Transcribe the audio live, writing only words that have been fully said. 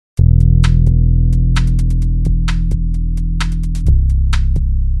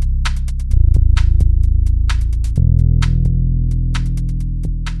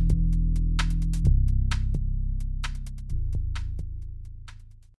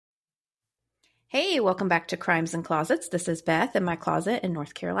Hey, welcome back to Crimes and Closets. This is Beth in my closet in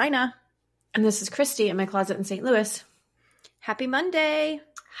North Carolina. And this is Christy in my closet in St. Louis. Happy Monday.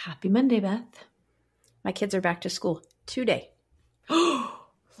 Happy Monday, Beth. My kids are back to school today.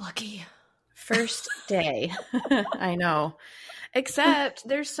 Lucky. First day. I know. Except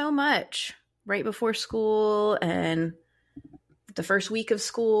there's so much right before school and the first week of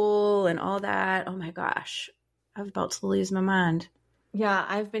school and all that. Oh my gosh. I was about to lose my mind. Yeah,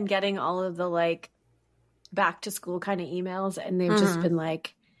 I've been getting all of the back to school kind of emails, and they've just been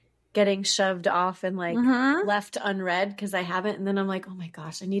getting shoved off and left unread because I haven't. And then I'm like, oh my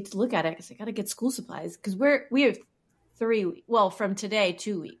gosh, I need to look at it because I got to get school supplies because we have from today,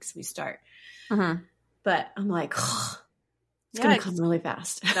 2 weeks we start. But I'm like, it's going to come really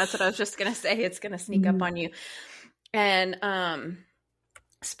fast. That's what I was just going to say. It's going to sneak up on you. And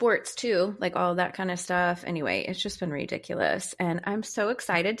sports too, like all that kind of stuff. Anyway, it's just been ridiculous. And I'm so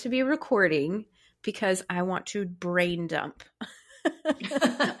excited to be recording because I want to brain dump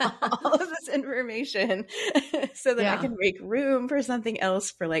all of this information so that I can make room for something else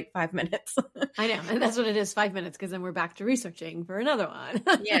for 5 minutes. I know. And that's what it is, 5 minutes, because then we're back to researching for another one.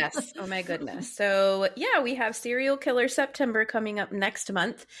 Yes. Oh my goodness. So we have Serial Killer September coming up next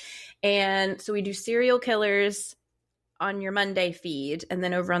month. And so we do serial killers on your Monday feed. And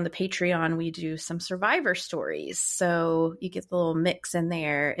then over on the Patreon, we do some survivor stories. So you get the little mix in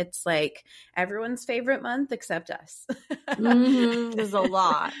there. It's like everyone's favorite month except us. There's a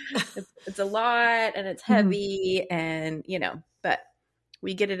lot. It's a lot and it's heavy and, but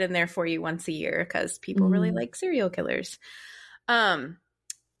we get it in there for you once a year because people really like serial killers. I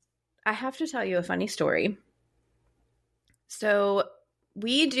have to tell you a funny story. So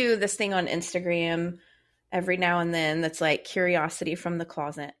we do this thing on Instagram every now and then that's like Curiosity from the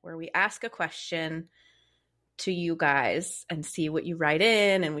Closet, where we ask a question to you guys and see what you write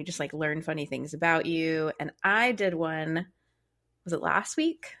in, and we just learn funny things about you. And I did one, was it last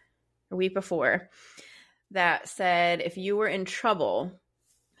week or week before, that said, if you were in trouble,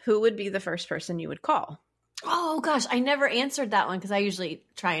 who would be the first person you would call? Oh gosh, I never answered that one because I usually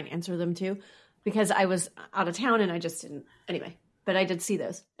try and answer them too because I was out of town and I just didn't. Anyway. But I did see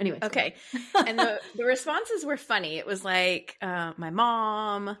those. Anyway. Okay. And the responses were funny. It was my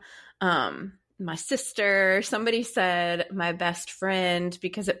mom, my sister. Somebody said my best friend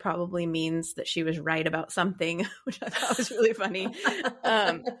because it probably means that she was right about something, which I thought was really funny.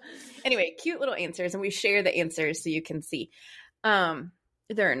 Anyway, cute little answers. And we share the answers so you can see. They're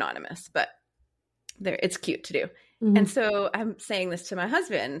anonymous, but it's cute to do. And so I'm saying this to my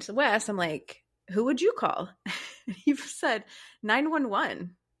husband, Wes. I'm like, who would you call? He said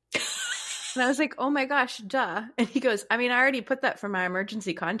 911. And I was like, oh my gosh, duh. And he goes, I already put that for my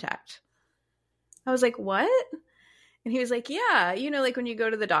emergency contact. I was like, what? And he was like, yeah, when you go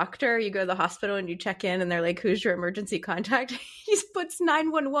to the doctor, you go to the hospital and you check in and they're like, who's your emergency contact? He puts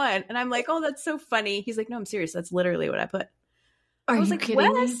 911. And I'm like, oh, that's so funny. He's like, no, I'm serious. That's literally what I put. I was like,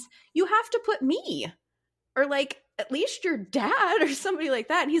 Wes, you have to put me or at least your dad or somebody like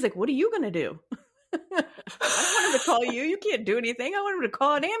that. And he's like, what are you going to do? I don't want him to call you. You can't do anything. I want him to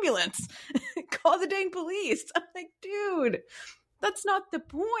call an ambulance. Call the dang police. I'm like, dude, that's not the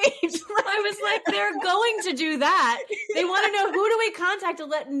point. I was like, they're going to do that. They want to know, who do we contact to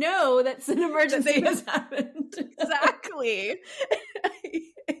let know that an emergency has happened? Exactly.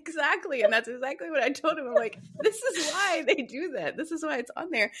 Exactly. And that's exactly what I told him. I'm like, this is why they do that. This is why it's on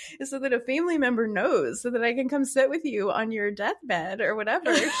there, is so that a family member knows, so that I can come sit with you on your deathbed or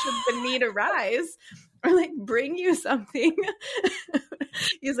whatever should the need arise, or bring you something.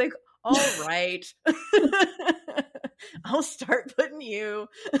 He's like, all right. I'll start putting you.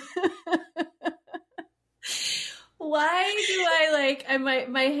 Why do I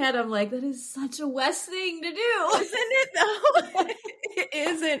in my head, I'm like, that is such a West thing to do. Isn't it though?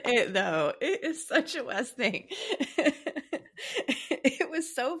 Isn't it though? It is such a West thing. It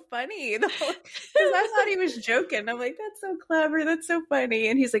was so funny because I thought he was joking. I'm like, that's so clever. That's so funny.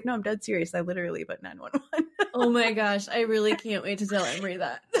 And he's like, no, I'm dead serious. I literally put 911. Oh my gosh. I really can't wait to tell Emery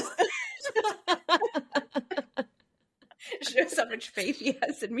that. Shows how much faith he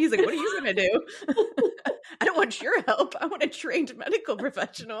has in me. He's like, what are you going to do? I don't want your help. I want a trained medical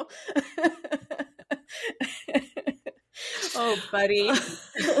professional. Oh, buddy.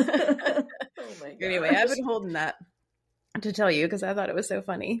 Oh my God. Anyway, I've been holding that to tell you because I thought it was so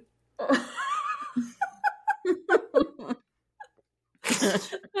funny.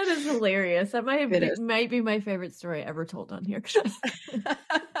 That is hilarious. That might be my favorite story ever told on here.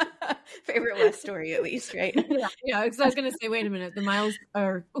 Favorite West story, at least, right? Yeah, because I was going to say, wait a minute, the miles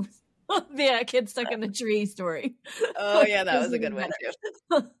are The kid stuck in the tree story. Oh yeah, that was a good one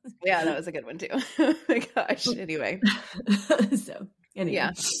too. Yeah, that was a good one too. Oh my gosh. Anyway. So anyway.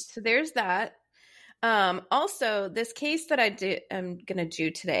 Yeah. So there's that. Also, this case that I'm gonna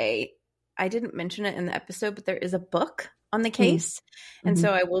do today, I didn't mention it in the episode, but there is a book on the case. Mm-hmm. And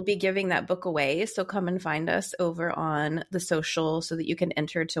so I will be giving that book away. So come and find us over on the social so that you can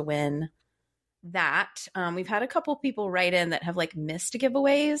enter to win that. We've had a couple people write in that have like missed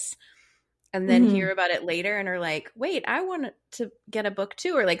giveaways and then hear about it later and are like, wait, I want to get a book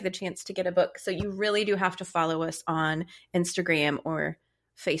too, or like the chance to get a book. So you really do have to follow us on Instagram or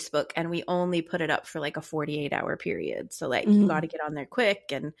Facebook, and we only put it up for like a 48-hour period. So like you got to get on there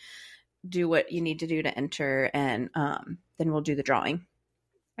quick and do what you need to do to enter, and then we'll do the drawing.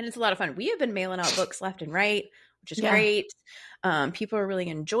 And it's a lot of fun. We have been mailing out books left and right, which is great. People are really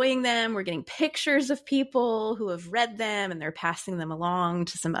enjoying them. We're getting pictures of people who have read them, and they're passing them along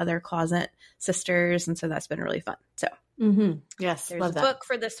to some other closet sisters. And so that's been really fun. So yes, there's a book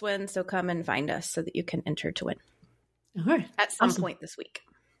for this one. So come and find us so that you can enter to win. All right. At some point this week.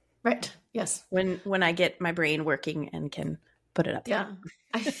 Right. Yes. When I get my brain working and can put it up there. Yeah.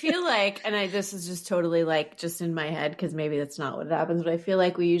 I feel like, and this is just totally like just in my head, because maybe that's not what happens, but I feel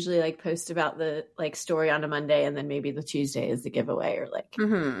like we usually like post about the like story on a Monday, and then maybe the Tuesday is the giveable, or like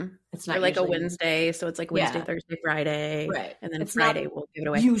it's not, or like usually a Wednesday, so it's like Wednesday, Thursday, Friday, right? And then it's Friday we'll give it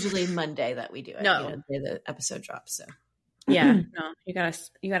away. Usually Monday that we do it. No, the episode drops. So yeah, no, you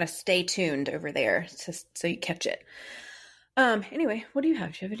gotta stay tuned over there so you catch it. Anyway, what do you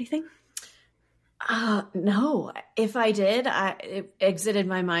have? Do you have anything? No. If I did, it exited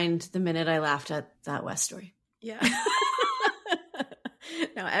my mind the minute I laughed at that West story. Yeah.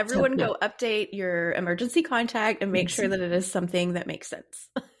 Now everyone go update your emergency contact and make sure that it is something that makes sense.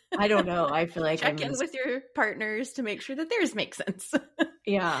 I don't know. I feel like check in with your partners to make sure that theirs makes sense.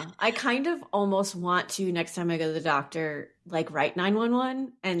 Yeah. I kind of almost want to, next time I go to the doctor, like write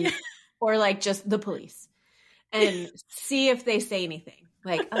 911 and or like just the police and see if they say anything.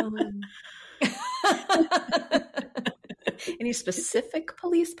 Like, any specific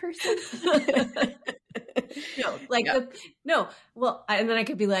police person? No, like no. Well, and then I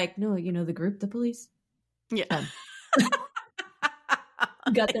could be like, no, the group, the police. Yeah.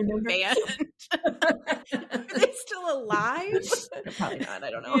 Got their number. Are they still alive? Probably not.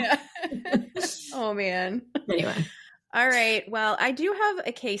 I don't know. Yeah. Oh man. Anyway. All right. Well, I do have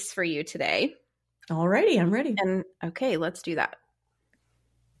a case for you today. Alrighty, I'm ready. And okay, let's do that.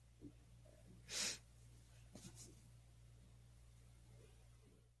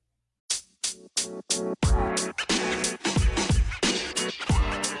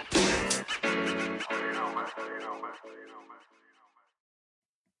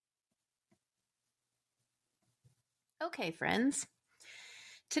 Okay, friends.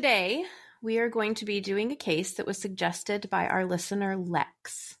 Today, we are going to be doing a case that was suggested by our listener,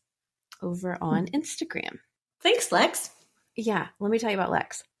 Lex, over on Instagram. Thanks, Lex. Yeah, let me tell you about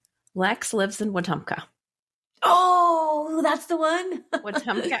Lex. Lex lives in Wetumpka. Oh, that's the one.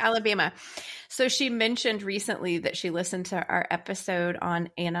 Wetumpka, Alabama. So she mentioned recently that she listened to our episode on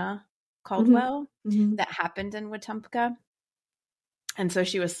Anna Caldwell that happened in Wetumpka. And so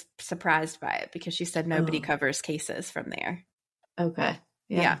she was surprised by it because she said nobody covers cases from there. Okay.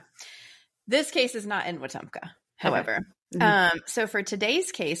 Yeah. This case is not in Wetumpka, however. So for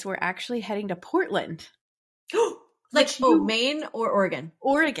today's case, we're actually heading to Portland. Like, Maine or Oregon?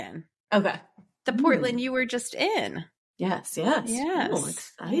 Oregon. Okay. The Portland you were just in. Yes. Oh,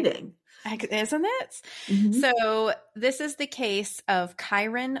 exciting. Isn't it? So this is the case of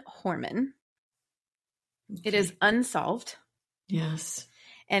Kyron Horman. Okay. It is unsolved. Yes.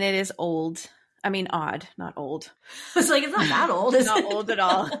 And it is old. I mean, odd, not old. It's like, it's not that old. It's not old at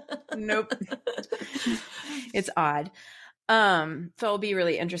all. Nope. It's odd. So I'll be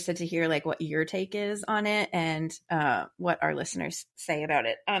really interested to hear like what your take is on it and what our listeners say about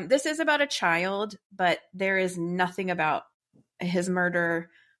it. This is about a child, but there is nothing about his murder.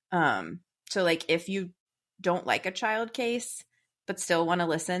 So like if you don't like a child case, but still want to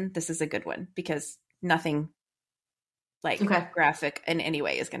listen, this is a good one because nothing like graphic in any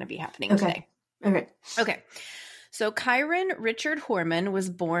way is going to be happening today. Okay. So Kyron Richard Horman was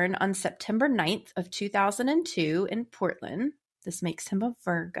born on September 9th of 2002 in Portland. This makes him a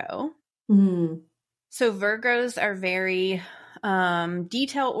Virgo. So Virgos are very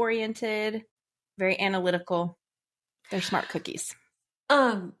detail oriented, very analytical. They're smart cookies.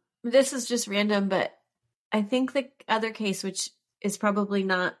 This is just random, but I think the other case, which is probably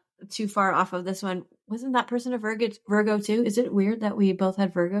not too far off of this one, wasn't that person a Virgo too? Is it weird that we both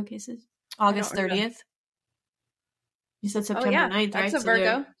had Virgo cases? August 30th. You said September 9th, right? That's a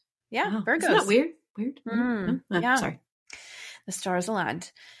Virgo. Yeah, Wow. Virgos. Isn't that weird? Yeah. Sorry. The stars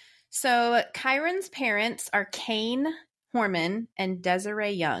aligned. So Kyron's parents are Kane Horman and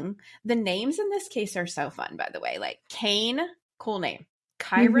Desiree Young. The names in this case are so fun, by the way. Like Kane, cool name.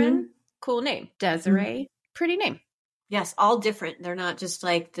 Kyron, cool name. Desiree, pretty name. Yes, all different. They're not just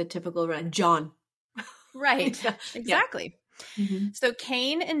like the typical John. Right. Yeah. Exactly. So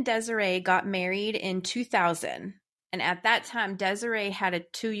Kane and Desiree got married in 2000. And at that time, Desiree had a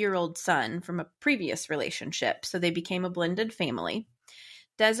 2-year-old son from a previous relationship. So they became a blended family.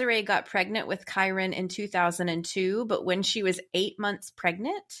 Desiree got pregnant with Kyron in 2002. But when she was 8 months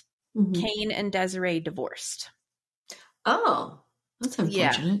pregnant, Kane and Desiree divorced. Oh, that's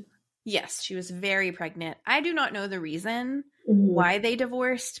unfortunate. Yeah. Yes, she was very pregnant. I do not know the reason why they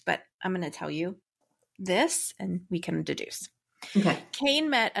divorced, but I'm going to tell you this and we can deduce. Okay. Kane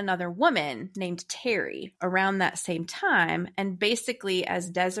met another woman named Terry around that same time. And basically,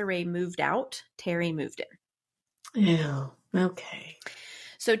 as Desiree moved out, Terry moved in. Yeah. Okay.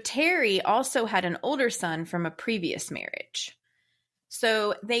 So Terry also had an older son from a previous marriage.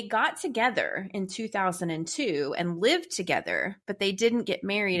 So they got together in 2002 and lived together, but they didn't get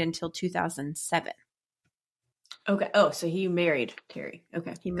married until 2007. Okay. Oh, so he married Terry.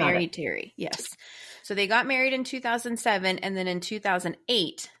 Okay. He married Terry. Yes. So they got married in 2007. And then in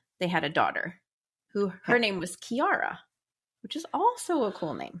 2008, they had a daughter who her name was Kiara, which is also a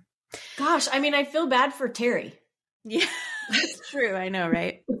cool name. Gosh, I mean, I feel bad for Terry. Yeah, it's true. I know,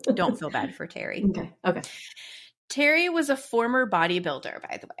 right? Don't feel bad for Terry. Okay. Terry was a former bodybuilder,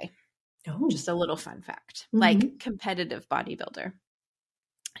 by the way. Oh. Just a little fun fact. Like competitive bodybuilder.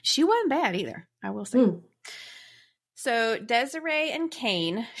 She wasn't bad either, I will say. So Desiree and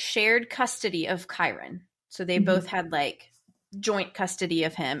Kane shared custody of Kyron. So they both had like joint custody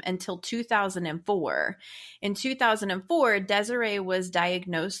of him until 2004. In 2004, Desiree was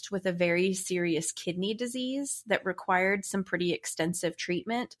diagnosed with a very serious kidney disease that required some pretty extensive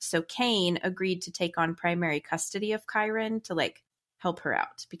treatment. So Kane agreed to take on primary custody of Kyron to like help her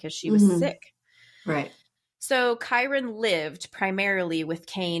out because she was sick. Right. So Kyron lived primarily with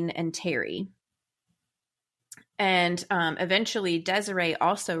Kane and Terry. And eventually Desiree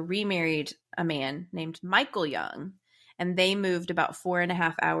also remarried a man named Michael Young. And they moved about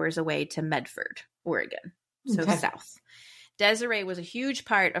 4.5 hours away to Medford, Oregon. So south. Desiree was a huge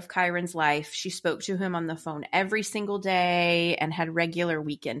part of Kyron's life. She spoke to him on the phone every single day and had regular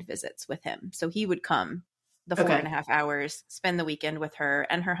weekend visits with him. So he would come the 4.5 hours, spend the weekend with her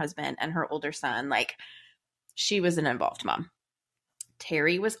and her husband and her older son. Like, she was an involved mom.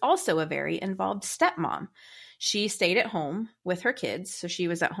 Terry was also a very involved stepmom. She stayed at home with her kids. So she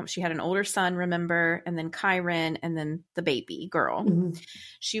was at home. She had an older son, remember, and then Kyron, and then the baby girl.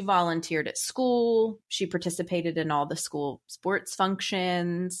 She volunteered at school. She participated in all the school sports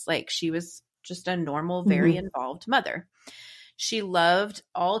functions. Like, she was just a normal, very involved mother. She loved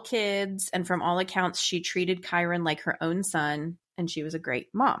all kids. And from all accounts, she treated Kyron like her own son. And she was a great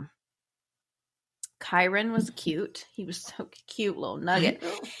mom. Kyron was cute. He was so cute, little nugget.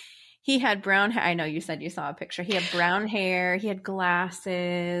 He had brown hair. I know you said you saw a picture. He had brown hair. He had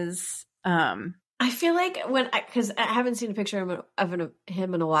glasses. I feel like because I haven't seen a picture of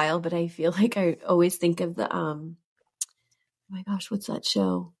him in a while, but I feel like I always think of the, oh my gosh, what's that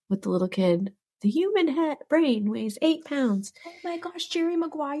show with the little kid? The human brain weighs 8 pounds. Oh my gosh, Jerry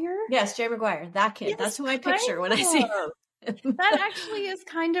Maguire? Yes, Jerry Maguire. That kid. Yes, that's who I picture when I see him. That actually is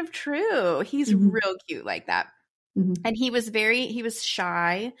kind of true. He's real cute like that. And he was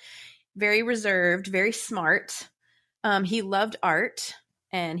shy, very reserved, very smart. He loved art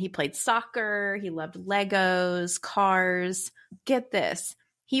and he played soccer. He loved Legos, cars. Get this.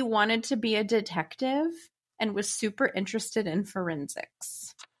 He wanted to be a detective and was super interested in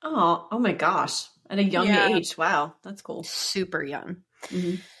forensics. Oh my gosh. At a young age. Wow. That's cool. Super young.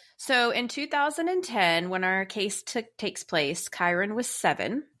 So in 2010, when our case takes place, Kyron was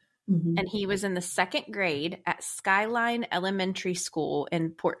 7 and he was in the 2nd grade at Skyline Elementary School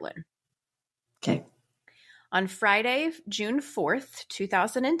in Portland. Okay. On Friday, June 4th,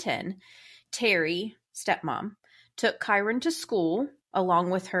 2010, Terry, stepmom, took Kyron to school along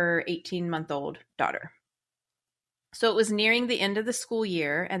with her 18-month-old daughter. So it was nearing the end of the school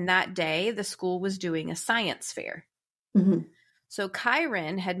year, and that day the school was doing a science fair. So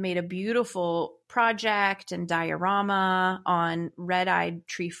Kyron had made a beautiful project and diorama on red-eyed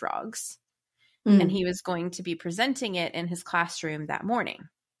tree frogs, and he was going to be presenting it in his classroom that morning.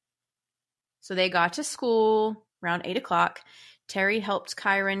 So they got to school around 8 o'clock. Terry helped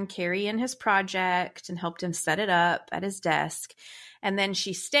Kyron carry in his project and helped him set it up at his desk. And then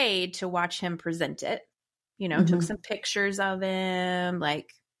she stayed to watch him present it, took some pictures of him,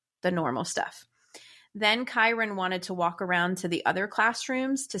 like the normal stuff. Then Kyron wanted to walk around to the other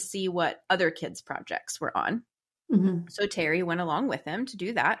classrooms to see what other kids' projects were on. Mm-hmm. So Terry went along with him to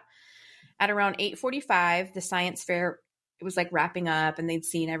do that. At around 8:45, the science fair, it was like wrapping up and they'd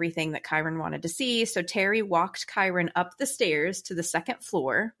seen everything that Kyron wanted to see. So Terry walked Kyron up the stairs to the second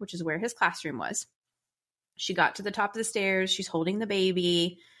floor, which is where his classroom was. She got to the top of the stairs. She's holding the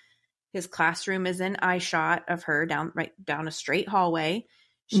baby. His classroom is in eye shot of her right down a straight hallway.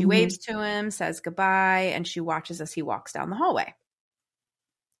 She waves to him, says goodbye, and she watches as he walks down the hallway.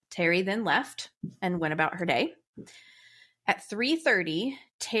 Terry then left and went about her day. At 3:30,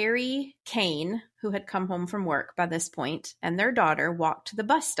 Terry Kane, who had come home from work by this point, and their daughter walked to the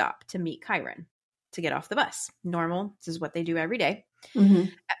bus stop to meet Kyron to get off the bus. Normal. This is what they do every day. Mm-hmm.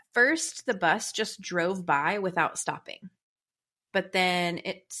 At first, the bus just drove by without stopping. But then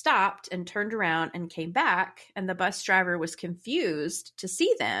it stopped and turned around and came back, and the bus driver was confused to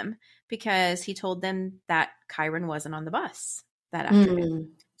see them because he told them that Kyron wasn't on the bus that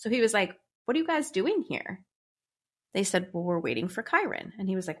afternoon. So he was like, "What are you guys doing here?" They said, "Well, we're waiting for Kyron." And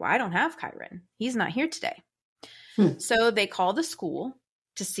he was like, "Well, I don't have Kyron. He's not here today." So they called the school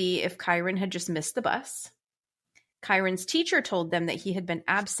to see if Kyron had just missed the bus. Kyron's teacher told them that he had been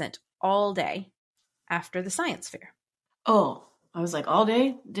absent all day after the science fair. Oh, I was like, all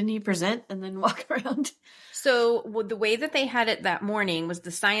day? Didn't he present and then walk around? So the way that they had it that morning was the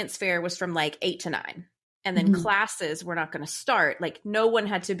science fair was from like 8 to 9. And then classes were not going to start. Like no one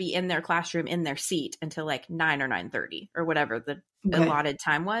had to be in their classroom in their seat until like 9 or 9:30 or whatever the allotted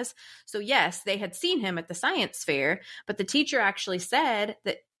time was. So yes, they had seen him at the science fair, but the teacher actually said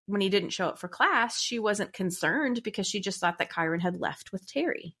that when he didn't show up for class, she wasn't concerned because she just thought that Kyron had left with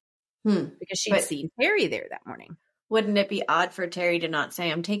Terry because she'd seen Terry there that morning. Wouldn't it be odd for Terry to not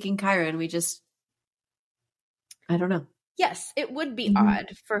say, "I'm taking Kyron"? I don't know. Yes, it would be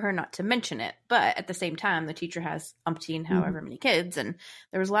odd for her not to mention it. But at the same time, the teacher has umpteen however many kids, and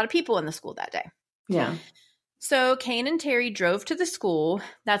there was a lot of people in the school that day. Yeah. So Kane and Terry drove to the school.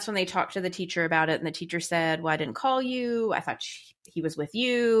 That's when they talked to the teacher about it. And the teacher said, "Well, I didn't call you. I thought he was with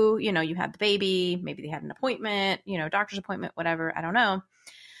you. You know, you had the baby. Maybe they had an appointment, doctor's appointment, whatever. I don't know."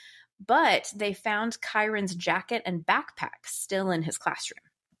 But they found Kyron's jacket and backpack still in his classroom.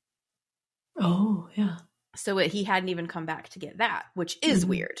 Oh, yeah. So he hadn't even come back to get that, which is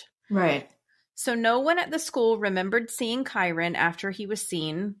weird. Right. So no one at the school remembered seeing Kyron after he was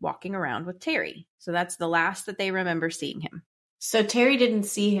seen walking around with Terry. So that's the last that they remember seeing him. So Terry didn't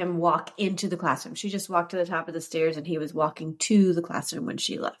see him walk into the classroom. She just walked to the top of the stairs and he was walking to the classroom when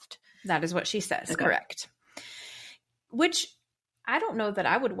she left. That is what she says. Okay. Correct. Which I don't know that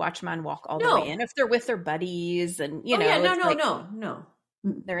I would watch mine walk all the way in if they're with their buddies and, No.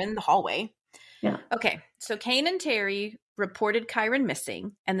 They're in the hallway. Yeah. Okay. So Kane and Terry reported Kyron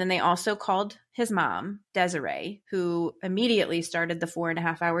missing. And then they also called his mom, Desiree, who immediately started the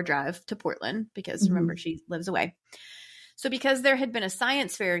 4.5-hour drive to Portland because remember, she lives away. So because there had been a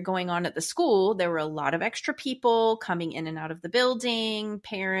science fair going on at the school, there were a lot of extra people coming in and out of the building,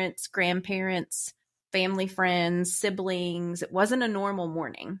 parents, grandparents, family friends, siblings. It wasn't a normal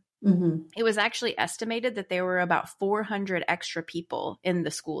morning. It was actually estimated that there were about 400 extra people in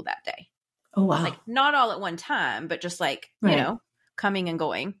the school that day. Oh, wow. Like not all at one time, but just like, coming and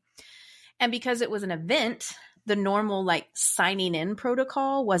going. And because it was an event, the normal like signing in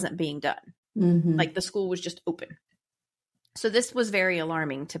protocol wasn't being done. Like the school was just open. So this was very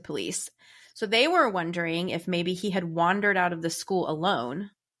alarming to police. So they were wondering if maybe he had wandered out of the school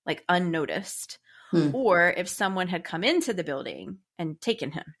alone, like unnoticed, or if someone had come into the building and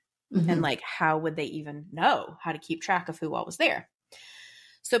taken him. And like, how would they even know how to keep track of who all was there?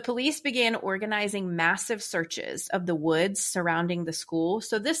 So police began organizing massive searches of the woods surrounding the school.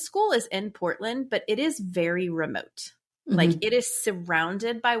 So this school is in Portland, but it is very remote. Like it is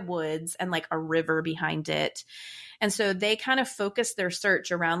surrounded by woods and like a river behind it. And so they kind of focused their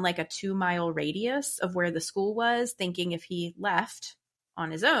search around like a 2-mile radius of where the school was, thinking if he left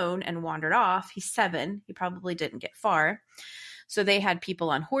on his own and wandered off, he's 7, he probably didn't get far. So they had people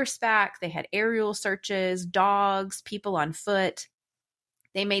on horseback, they had aerial searches, dogs, people on foot.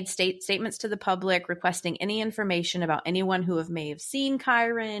 They made statements to the public requesting any information about anyone who may have seen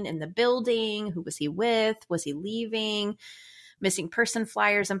Kyron in the building. Who was he with? Was he leaving? Missing person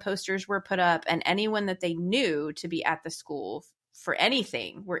flyers and posters were put up, and anyone that they knew to be at the school for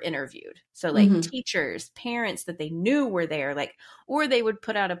anything were interviewed. So like teachers, parents that they knew were there, like, or they would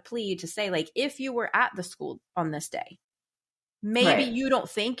put out a plea to say like, if you were at the school on this day, maybe you don't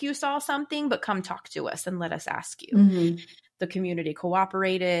think you saw something, but come talk to us and let us ask you. The community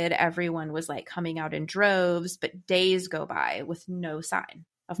cooperated. Everyone was like coming out in droves, but days go by with no sign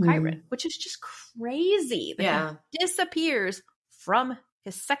of Kyron, which is just crazy that he disappears from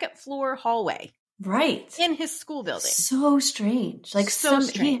his second floor hallway. Right. In his school building. So strange. Like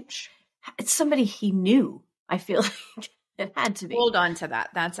strange. It's somebody he knew, I feel like. It had to be. Hold on to that.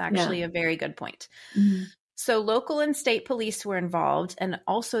 That's actually a very good point. Mm-hmm. So local and state police were involved, and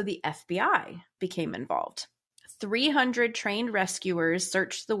also the FBI became involved. 300 trained rescuers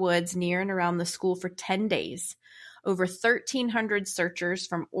searched the woods near and around the school for 10 days. Over 1,300 searchers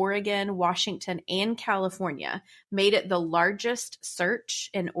from Oregon, Washington, and California made it the largest search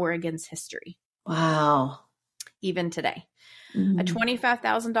in Oregon's history. Wow. Even today. Mm-hmm. A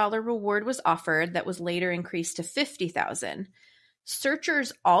 $25,000 reward was offered that was later increased to $50,000.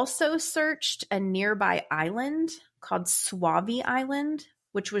 Searchers also searched a nearby island called Suave Island,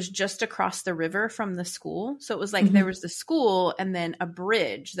 which was just across the river from the school. So it was like there was the school and then a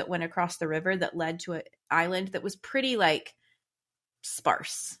bridge that went across the river that led to an island that was pretty like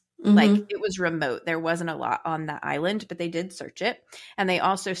sparse. Like it was remote. There wasn't a lot on that island, but they did search it. And they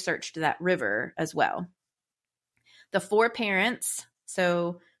also searched that river as well. The 4 parents,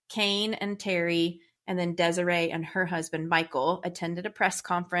 so Kane and Terry, and then Desiree and her husband, Michael, attended a press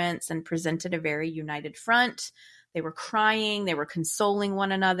conference and presented a very united front. They were crying, they were consoling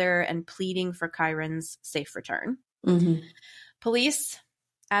one another and pleading for Kyron's safe return. Mm-hmm. Police,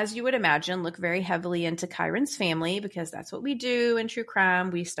 as you would imagine, look very heavily into Kyron's family because that's what we do in true crime.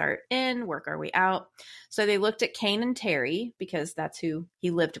 We start in, work our way out. So they looked at Kane and Terry because that's who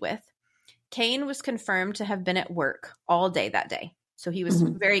he lived with. Kane was confirmed to have been at work all day that day. So he was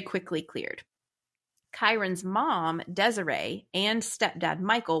very quickly cleared. Kyron's mom, Desiree, and stepdad,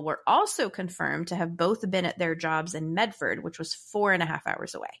 Michael, were also confirmed to have both been at their jobs in Medford, which was 4.5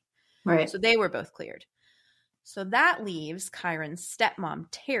 hours away. Right. So they were both cleared. So that leaves Kyron's stepmom,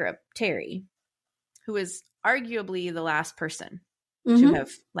 Terry, who is arguably the last person to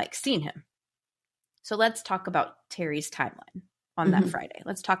have seen him. So let's talk about Terry's timeline on that Friday.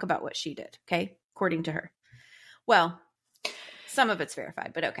 Let's talk about what she did, okay? According to her. Well, some of it's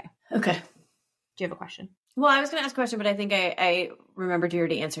verified, but okay. Okay. Do you have a question? Well, I was going to ask a question, but I think I remembered you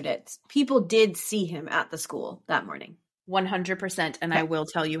already answered it. People did see him at the school that morning. 100%, and I will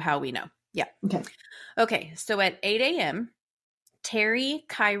tell you how we know. Yeah. Okay, so at 8 a.m., Terry,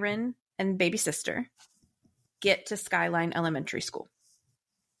 Kyron, and baby sister get to Skyline Elementary School.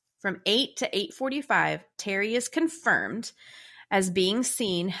 From 8 to 8:45, Terry is confirmed as being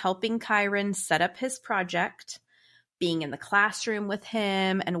seen helping Kyron set up his project, being in the classroom with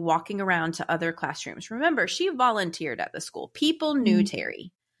him, and walking around to other classrooms. Remember, she volunteered at the school. People knew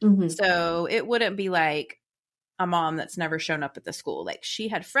Terry. So it wouldn't be like a mom that's never shown up at the school. Like, she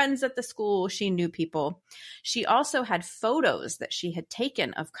had friends at the school. She knew people. She also had photos that she had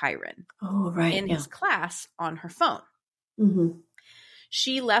taken of Kyron in his class on her phone.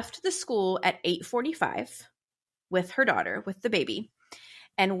 She left the school at 8:45 with her daughter, with the baby,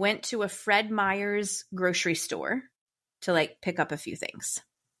 and went to a Fred Meyer's grocery store to pick up a few things.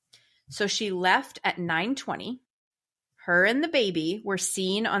 So she left at 9:20. Her and the baby were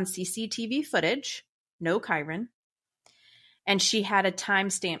seen on CCTV footage. No Kyron. And she had a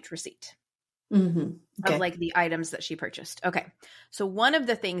time-stamped receipt of the items that she purchased. Okay. So one of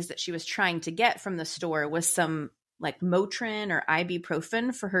the things that she was trying to get from the store was some Motrin or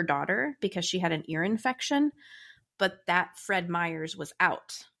ibuprofen for her daughter because she had an ear infection, but that Fred Meyer's was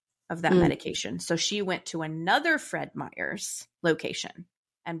out of that medication. So she went to another Fred Meyer's location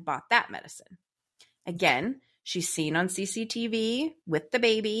and bought that medicine. Again, she's seen on CCTV with the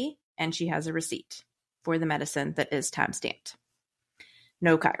baby, and she has a receipt for the medicine that is time-stamped.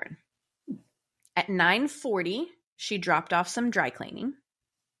 No Kyron. At 9:40, she dropped off some dry cleaning,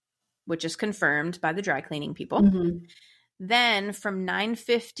 which is confirmed by the dry cleaning people. Then from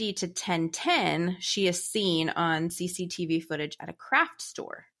 9:50 to 10:10, she is seen on CCTV footage at a craft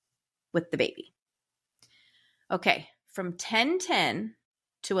store with the baby. Okay, from 10:10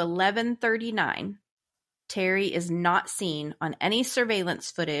 to 11:39, Terry is not seen on any surveillance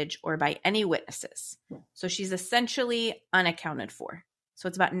footage or by any witnesses. So she's essentially unaccounted for. So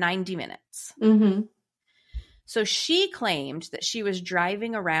it's about 90 minutes. So she claimed that she was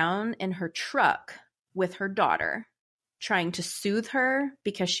driving around in her truck with her daughter, trying to soothe her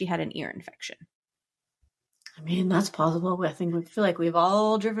because she had an ear infection. I mean, that's possible. I think we feel like we've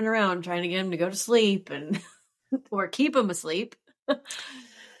all driven around trying to get him to go to sleep or keep him asleep.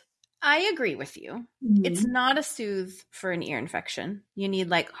 I agree with you. It's not a soothe for an ear infection. You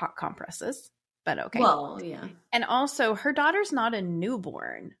need hot compresses, but okay. Well, yeah. And also, her daughter's not a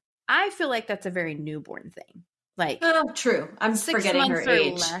newborn. I feel like that's a very newborn thing. True. I'm 6 forgetting months her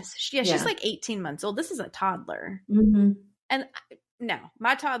age. Less. She's 18 months old. This is a toddler. And no,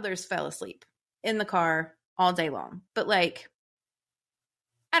 my toddlers fell asleep in the car all day long. But like,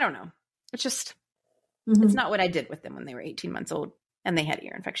 I don't know. It's just, it's not what I did with them when they were 18 months old and they had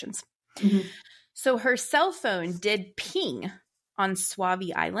ear infections. Mm-hmm. So her cell phone did ping on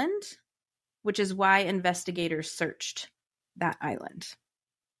Swabi Island, which is why investigators searched that island.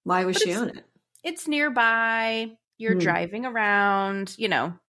 Why was she on it? It's nearby. You're driving around, you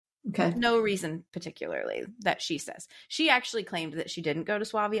know. Okay. No reason particularly that she says. She actually claimed that she didn't go to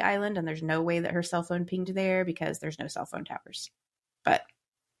Swabi Island and there's no way that her cell phone pinged there because there's no cell phone towers. But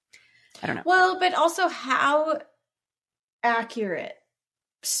I don't know. Well, but also how accurate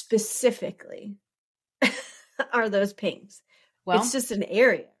specifically are those pings? Well, it's just an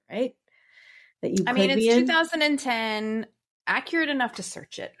area, right? That you could be in. It's 2010, accurate enough to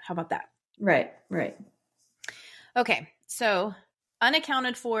search it. How about that? Right. Okay, so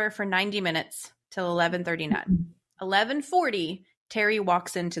unaccounted for 90 minutes till 11:39. 11:40, Terry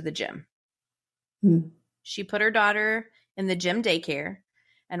walks into the gym. She put her daughter in the gym daycare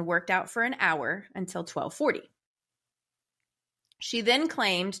and worked out for an hour until 12:40. She then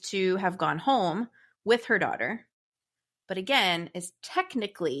claimed to have gone home with her daughter, but again is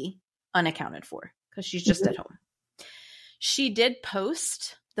technically unaccounted for because she's just at home. She did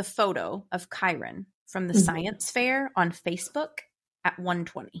post the photo of Kyron from the science fair on Facebook at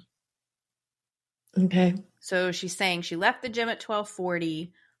 1:20. Okay. So she's saying she left the gym at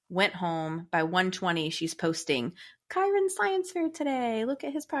 12:40, went home. By 1:20, she's posting, Kyron science fair today. Look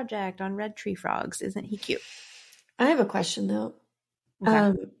at his project on red tree frogs. Isn't he cute? I have a question, though.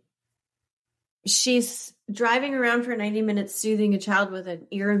 Okay. She's driving around for 90 minutes soothing a child with an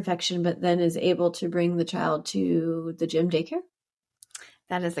ear infection, but then is able to bring the child to the gym daycare?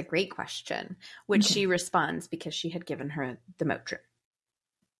 That is a great question, which she responds because she had given her the Motrin.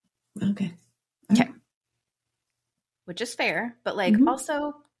 Okay. Which is fair, but like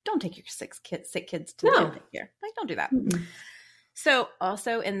also don't take your sick kids to the gym daycare. Like, don't do that. So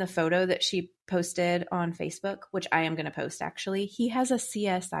also in the photo that she posted on Facebook, which I am going to post actually, he has a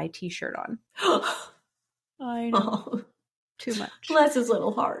CSI t-shirt on. I know. Too much. Bless his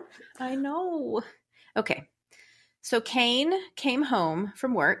little heart. I know. Okay. So Kane came home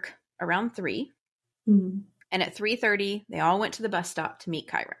from work around 3. And at 3:30, they all went to the bus stop to meet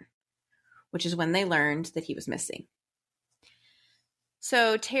Kyron, which is when they learned that he was missing.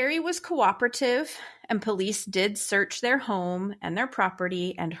 So Terry was cooperative and police did search their home and their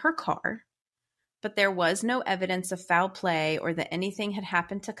property and her car, but there was no evidence of foul play or that anything had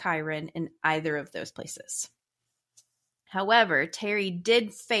happened to Kyron in either of those places. However, Terry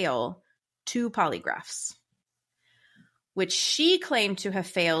did fail 2 polygraphs, which she claimed to have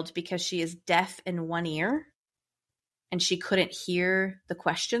failed because she is deaf in one ear and she couldn't hear the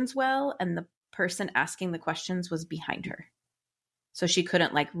questions well, and the person asking the questions was behind her. So she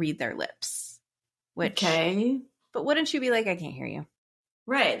couldn't like read their lips. Which, but wouldn't you be like, I can't hear you?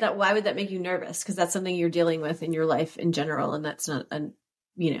 Right. Why would that make you nervous? Because that's something you're dealing with in your life in general. And that's not,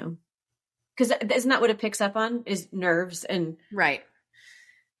 because isn't that what it picks up on is nerves and. Right.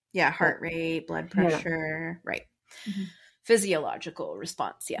 Yeah. Heart rate, blood pressure. Yeah. Right. Physiological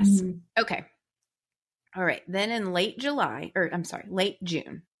response. Yes. Okay. All right. Then in late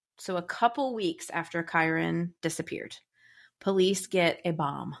June. So a couple weeks after Kyron disappeared, police get a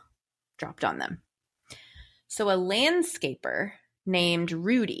bomb dropped on them. So a landscaper named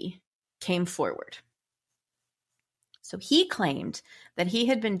Rudy came forward. So he claimed that he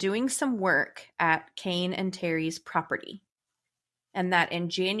had been doing some work at Kane and Terry's property, and that in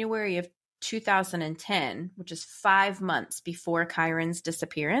January of 2010, which is 5 months before Kyron's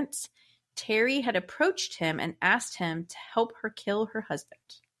disappearance, Terry had approached him and asked him to help her kill her husband.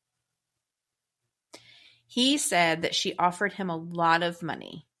 He said that she offered him a lot of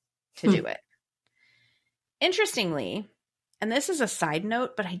money to do it. Interestingly, and this is a side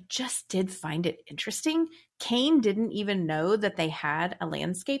note, but I just did find it interesting, Kane didn't even know that they had a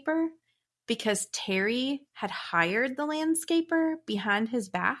landscaper because Terry had hired the landscaper behind his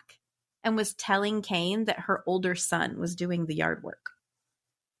back and was telling Kane that her older son was doing the yard work.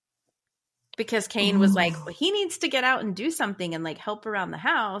 Because Kane was like, well, he needs to get out and do something and like help around the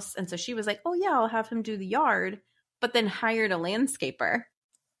house. And so she was like, oh yeah, I'll have him do the yard, but then hired a landscaper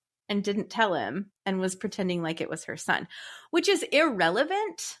and didn't tell him and was pretending like it was her son, which is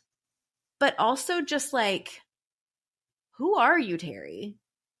irrelevant, but also just like, who are you, Terry?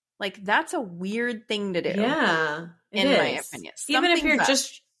 Like, that's a weird thing to do. Yeah. In my opinion. Even if you're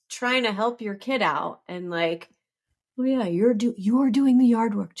just trying to help your kid out and like, oh yeah, you're doing the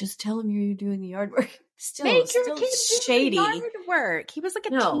yard work. Just tell him you're doing the yard work. Still shady. Do the yard work. He was like a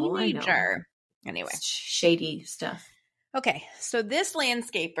teenager. Anyway, shady stuff. Okay, so this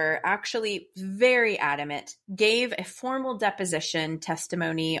landscaper, actually very adamant, gave a formal deposition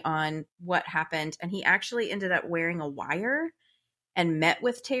testimony on what happened, and he actually ended up wearing a wire and met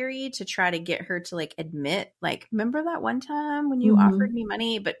with Terry to try to get her to like admit, like, remember that one time when you offered me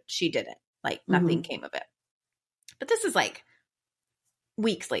money? But she didn't. Like, nothing came of it. But this is like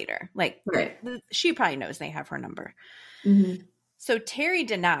weeks later. Like, Right. she probably knows they have her number. Mm-hmm. So Terry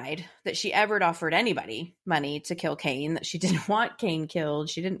denied that she ever offered anybody money to kill Kane, that she didn't want Kane killed.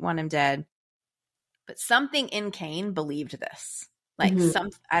 She didn't want him dead. But something in Kane believed this. Like,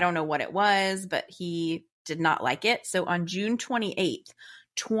 I don't know what it was, but he did not like it. So on June 28th,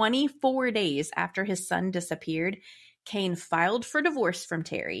 24 days after his son disappeared, Kane filed for divorce from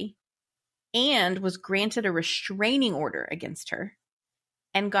Terry and was granted a restraining order against her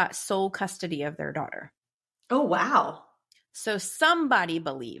and got sole custody of their daughter. Oh, wow. So somebody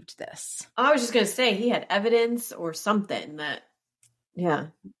believed this. I was just going to say he had evidence or something that, yeah.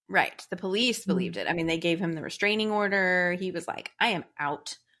 Right. The police believed it. I mean, they gave him the restraining order. He was like, I am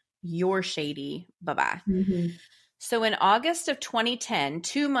out. You're shady. Bye-bye. So in August of 2010,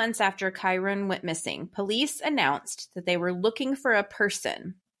 2 months after Kyron went missing, police announced that they were looking for a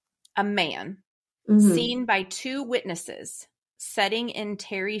person, a man, seen by 2 witnesses sitting in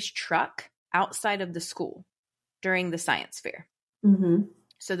Terry's truck outside of the school during the science fair.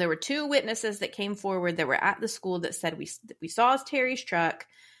 So there were 2 witnesses that came forward that were at the school that said, we saw Terry's truck.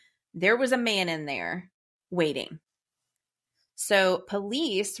 There was a man in there waiting. So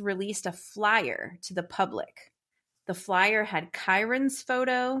police released a flyer to the public. The flyer had Kyron's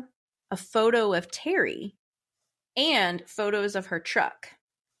photo, a photo of Terry, and photos of her truck.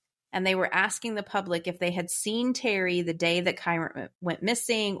 And they were asking the public if they had seen Terry the day that Kyron went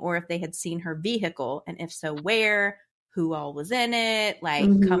missing, or if they had seen her vehicle, and if so, where, who all was in it, like,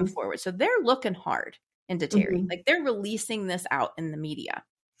 come forward. So they're looking hard into Terry. Like, they're releasing this out in the media.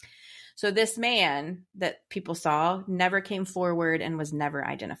 So this man that people saw never came forward and was never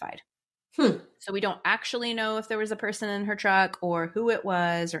identified. So we don't actually know if there was a person in her truck or who it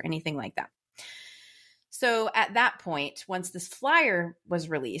was or anything like that. So at that point, once this flyer was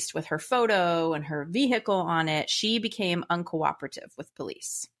released with her photo and her vehicle on it, she became uncooperative with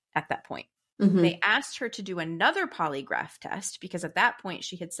police at that point. They asked her to do another polygraph test because at that point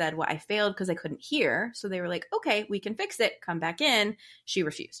she had said, well, I failed because I couldn't hear. So they were like, okay, we can fix it. Come back in. She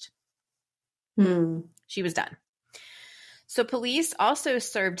refused. She was done. So police also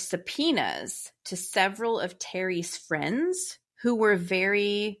served subpoenas to several of Terry's friends who were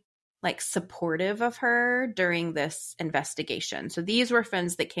very like supportive of her during this investigation. So these were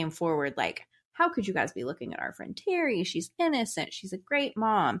friends that came forward like, how could you guys be looking at our friend Terry? She's innocent. She's a great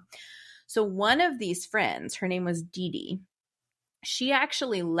mom. So one of these friends, her name was Dee Dee, she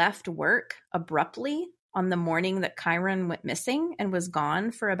actually left work abruptly on the morning that Kyron went missing and was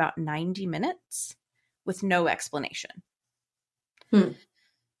gone for about 90 minutes with no explanation.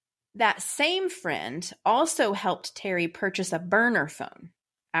 That same friend also helped Terry purchase a burner phone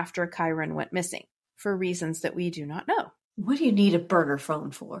after Kyron went missing for reasons that we do not know. What do you need a burner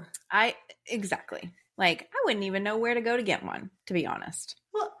phone for? Exactly. Like, I wouldn't even know where to go to get one, to be honest.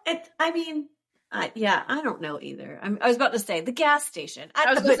 Well, I don't know either. I was about to say the gas station.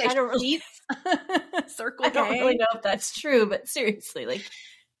 I was going to say, I don't really, Circle K. I don't really know if that's true, but seriously, like,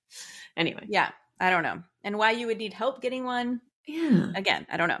 anyway. Yeah, I don't know. And why you would need help getting one? Yeah. Again,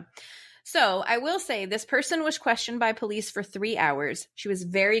 I don't know. So I will say this person was questioned by police for 3 hours. She was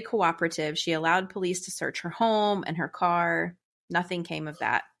very cooperative. She allowed police to search her home and her car. Nothing came of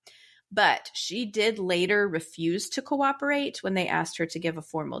that. But she did later refuse to cooperate when they asked her to give a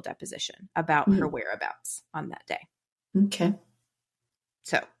formal deposition about her whereabouts on that day. Okay.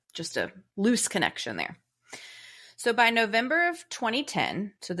 So just a loose connection there. So by November of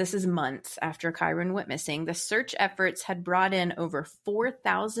 2010, so this is months after Kyron went missing, the search efforts had brought in over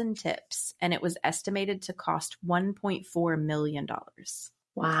 4,000 tips, and it was estimated to cost $1.4 million.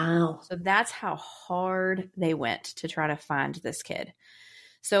 Wow. So that's how hard they went to try to find this kid.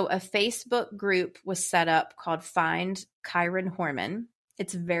 So a Facebook group was set up called Find Kyron Horman.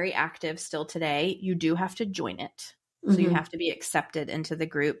 It's very active still today. You do have to join it. So you have to be accepted into the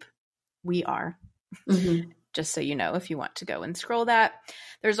group. We are. Just so you know, if you want to go and scroll that.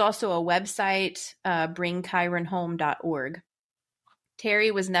 There's also a website, bringkyronhome.org.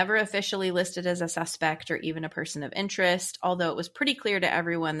 Terry was never officially listed as a suspect or even a person of interest, although it was pretty clear to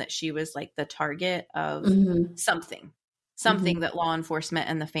everyone that she was like the target of something that law enforcement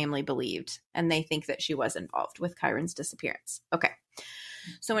and the family believed, and they think that she was involved with Kyron's disappearance. Okay.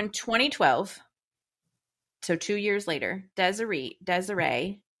 So in 2012, so 2 years later, Desiree,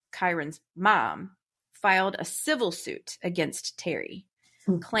 Kyron's mom, filed a civil suit against Terry,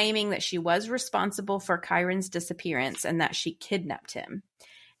 claiming that she was responsible for Kyron's disappearance and that she kidnapped him,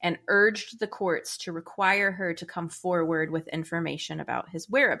 and urged the courts to require her to come forward with information about his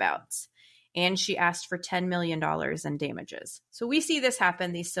whereabouts. And she asked for $10 million in damages. So we see this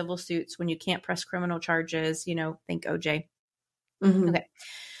happen, these civil suits, when you can't press criminal charges, think OJ. Mm-hmm. Okay.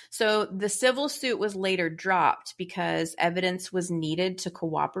 So the civil suit was later dropped because evidence was needed to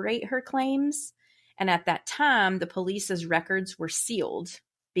corroborate her claims. And at that time, the police's records were sealed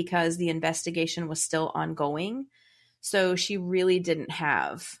because the investigation was still ongoing. So she really didn't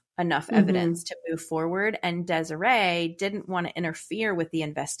have enough evidence to move forward. And Desiree didn't want to interfere with the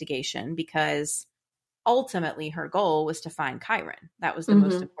investigation because ultimately her goal was to find Kyron. That was the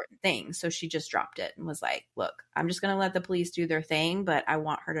most important thing. So she just dropped it and was like, look, I'm just going to let the police do their thing, but I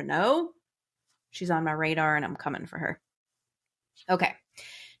want her to know she's on my radar and I'm coming for her. Okay.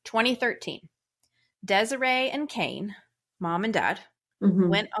 2013. Desiree and Kane, mom and dad,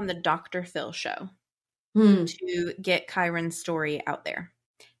 went on the Dr. Phil show to get Kyron's story out there.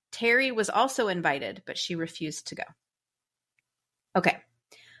 Terry was also invited, but she refused to go. Okay.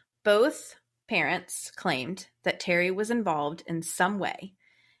 Both parents claimed that Terry was involved in some way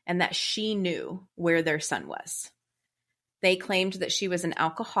and that she knew where their son was. They claimed that she was an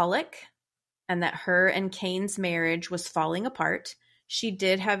alcoholic and that her and Kane's marriage was falling apart. She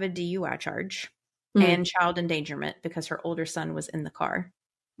did have a DUI charge and child endangerment because her older son was in the car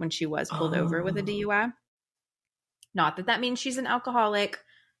when she was pulled over with a DUI. Not that that means she's an alcoholic.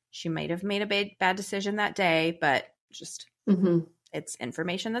 She might have made a bad decision that day, but just it's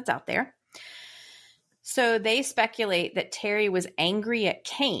information that's out there. So they speculate that Terry was angry at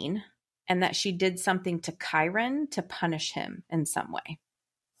Kane and that she did something to Kyron to punish him in some way.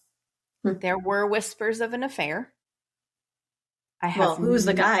 There were whispers of an affair. Who's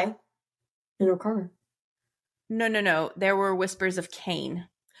the guy in her car? No. There were whispers of Kane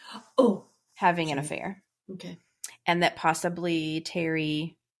having an affair. Okay. And that possibly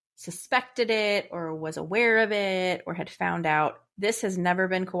Terry suspected it or was aware of it or had found out. This has never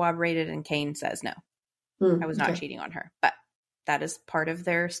been corroborated, and Kane says no. I was not cheating on her. But that is part of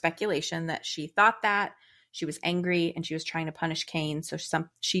their speculation, that she thought that she was angry and she was trying to punish Kane, so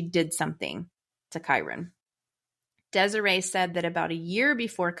she did something to Kyron. Desiree said that about a year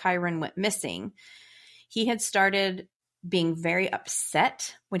before Kyron went missing, he had started being very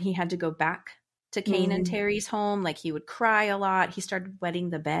upset when he had to go back to Kane and Terry's home. Like, he would cry a lot. He started wetting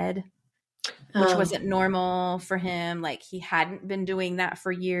the bed, which wasn't normal for him. Like, he hadn't been doing that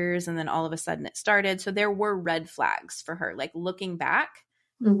for years, and then all of a sudden it started. So there were red flags for her. Like, looking back,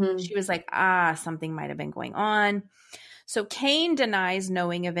 she was like, something might have been going on. So Kane denies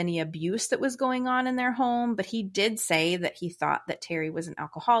knowing of any abuse that was going on in their home, but he did say that he thought that Terry was an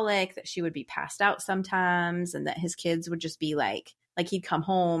alcoholic, that she would be passed out sometimes, and that his kids would just be like he'd come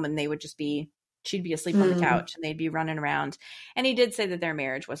home and they would just be, she'd be asleep on the couch and they'd be running around. And he did say that their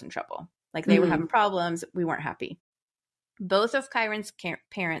marriage was in trouble. Like, they were having problems. We weren't happy. Both of Kyron's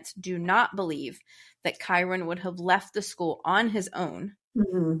parents do not believe that Kyron would have left the school on his own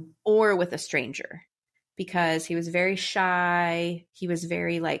or with a stranger, because he was very shy. He was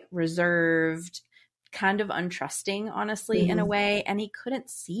very reserved, kind of untrusting, honestly, in a way. And he couldn't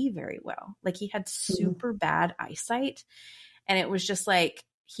see very well. Like, he had super bad eyesight. And it was just like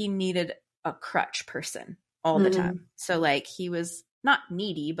he needed a crutch person all the time. So he was not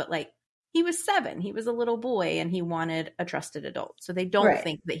needy, but he was 7. He was a little boy and he wanted a trusted adult. So they don't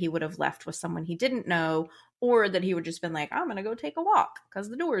think that he would have left with someone he didn't know, or that he would just been like, I'm going to go take a walk because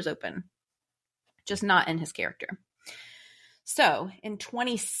the door is open. Just not in his character. So in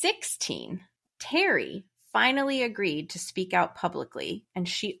 2016, Terry finally agreed to speak out publicly, and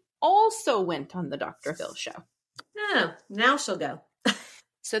she also went on the Dr. Phil show. Oh, now she'll go.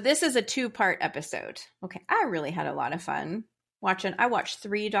 So this is a 2-part episode. Okay, I really had a lot of fun watching. I watched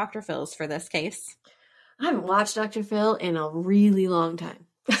 3 Dr. Phils for this case. I haven't watched Dr. Phil in a really long time.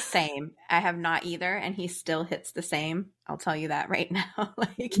 Same. I have not either, and he still hits the same. I'll tell you that right now.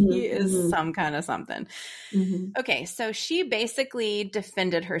 He is some kind of something. Okay, so she basically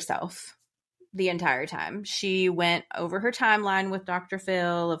defended herself the entire time. She went over her timeline with Dr.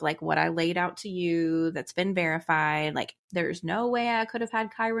 Phil of what I laid out to you that's been verified. There's no way I could have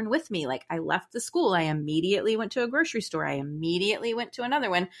had Kyron with me. I left the school. I immediately went to a grocery store. I immediately went to another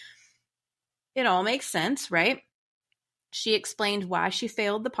one. It all makes sense, right? She explained why she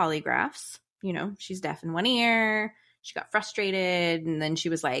failed the polygraphs. She's deaf in one ear. She got frustrated. And then she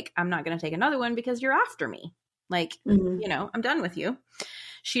was like, I'm not going to take another one because you're after me. I'm done with you.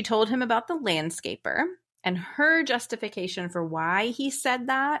 She told him about the landscaper, and her justification for why he said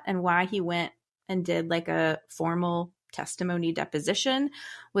that and why he went and did like a formal testimony deposition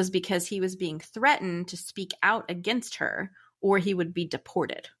was because he was being threatened to speak out against her or he would be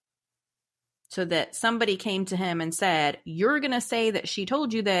deported. So that somebody came to him and said, you're going to say that she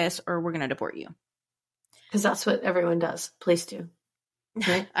told you this or we're going to deport you. Because that's what everyone does. Police do.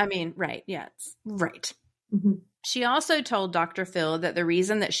 Right? I mean, right. Yeah. Right. Mm-hmm. She also told Dr. Phil that the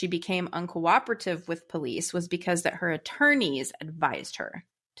reason that she became uncooperative with police was because that her attorneys advised her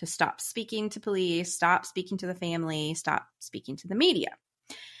to stop speaking to police, stop speaking to the family, stop speaking to the media.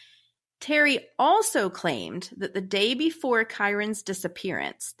 Terry also claimed that the day before Kyron's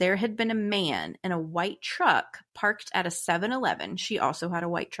disappearance, there had been a man in a white truck parked at a 7-Eleven. She also had a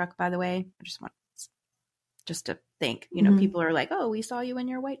white truck, by the way. I just want to think, people are like, oh, we saw you in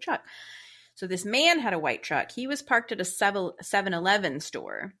your white truck. So this man had a white truck. He was parked at a 7-Eleven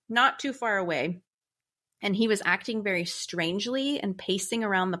store, not too far away. And he was acting very strangely and pacing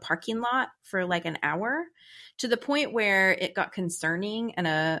around the parking lot for like an hour to the point where it got concerning and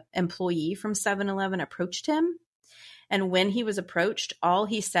an employee from 7-Eleven approached him. And when he was approached, all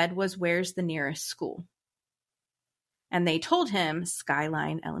he said was, where's the nearest school? And they told him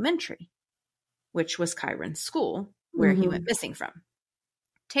Skyline Elementary, which was Kyron's school where he went missing from.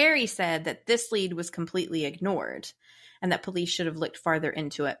 Terry said that this lead was completely ignored and that police should have looked farther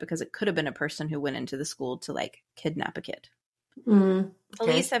into it because it could have been a person who went into the school to like kidnap a kid. Okay.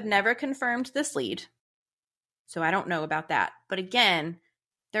 Police have never confirmed this lead, so I don't know about that. But again,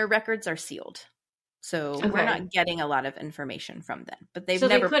 their records are sealed, so we're not getting a lot of information from them. But they've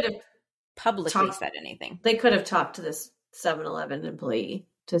never publicly said anything. They could have talked to this 7-Eleven employee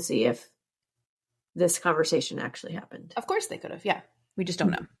to see if this conversation actually happened. Of course they could have, yeah. We just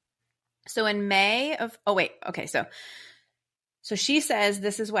don't know. So in May of, So she says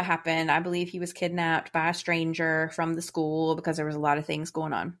this is what happened. I believe he was kidnapped by a stranger from the school because there was a lot of things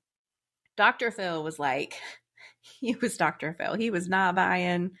going on. Dr. Phil was like, he was Dr. Phil. He was not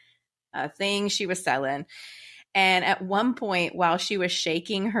buying a thing she was selling. And at one point, while she was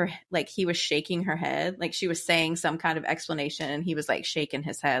shaking her, like he was shaking her head, like she was saying some kind of explanation, and he was like shaking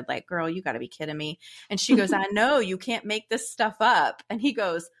his head, like, girl, you got to be kidding me. And she goes, I know, you can't make this stuff up. And he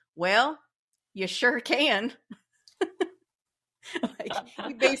goes, well, you sure can. Like,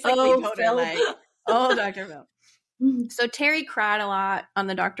 he basically told her, like, oh, Dr. Phil. So Terry cried a lot on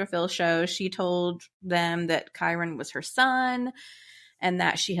the Dr. Phil show. She told them that Kyron was her son, and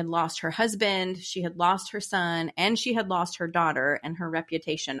that she had lost her husband, she had lost her son, and she had lost her daughter and her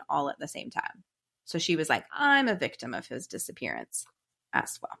reputation all at the same time. So she was like, I'm a victim of his disappearance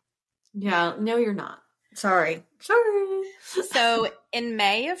as well. Yeah, no, you're not. Sorry. So in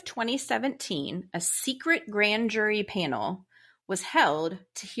May of 2017, a secret grand jury panel was held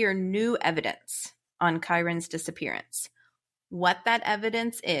to hear new evidence on Kyron's disappearance. What that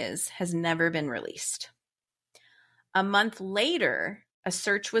evidence is has never been released. A month later, a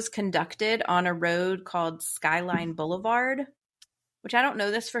search was conducted on a road called Skyline Boulevard, which I don't know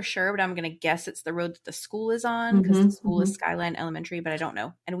this for sure, but I'm going to guess it's the road that the school is on because the school is Skyline Elementary, but I don't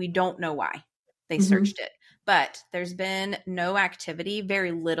know. And we don't know why they searched it. But there's been no activity,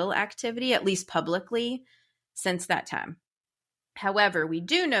 very little activity, at least publicly, since that time. However, we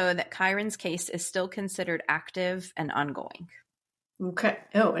do know that Kyron's case is still considered active and ongoing. Okay.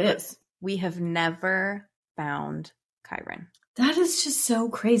 Oh, it is. We have never found Kyron. That is just so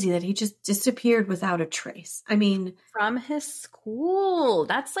crazy that he just disappeared without a trace. I mean, from his school.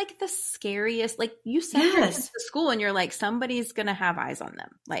 That's like the scariest. Like you send your kids to school and you're like, somebody's going to have eyes on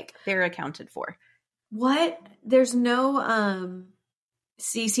them. Like they're accounted for. What? There's no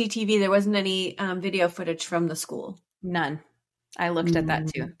CCTV. There wasn't any video footage from the school. None. I looked at that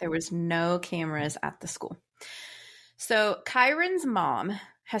too. There was no cameras at the school. So Kyron's mom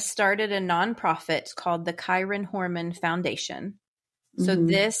has started a nonprofit called the Kyron Horman Foundation. So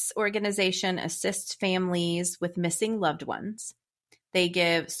this organization assists families with missing loved ones. They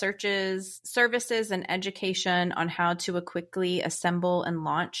give searches, services, and education on how to quickly assemble and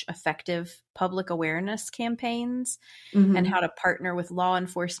launch effective public awareness campaigns and how to partner with law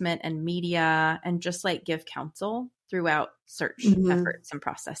enforcement and media and just like give counsel throughout search efforts and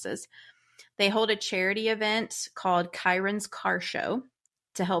processes. They hold a charity event called Kyron's Car Show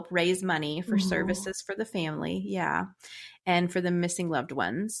to help raise money for services for the family. Yeah. And for the missing loved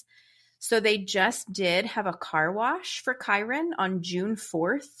ones. So they just did have a car wash for Kyron on June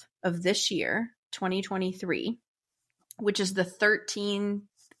 4th of this year, 2023, which is the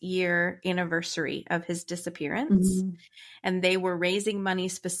 13-year anniversary of his disappearance. And they were raising money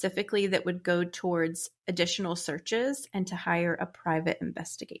specifically that would go towards additional searches and to hire a private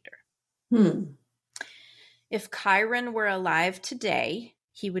investigator. If Kyron were alive today,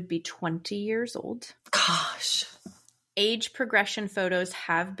 he would be 20 years old. Gosh. Age progression photos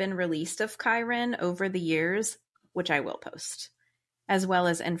have been released of Kyron over the years, which I will post, as well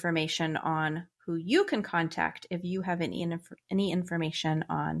as information on who you can contact if you have any information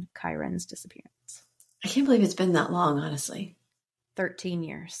on Kyron's disappearance. I can't believe it's been that long, honestly. 13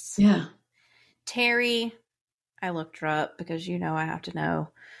 years. Yeah. Terry, I looked her up because I have to know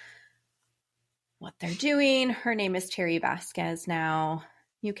what they're doing. Her name is Terry Vasquez now.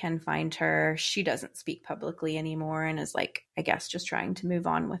 You can find her. She doesn't speak publicly anymore and is like, I guess, just trying to move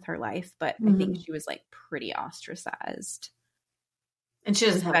on with her life. But I think she was like pretty ostracized. And she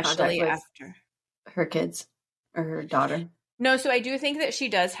doesn't have especially contact with after her kids or her daughter. No, so I do think that she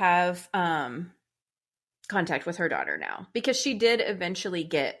does have contact with her daughter now, because she did eventually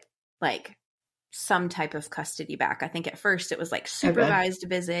get like some type of custody back. I think at first it was like supervised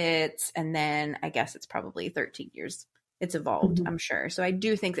visits, and then I guess it's probably 13 years. It's evolved, I'm sure. So I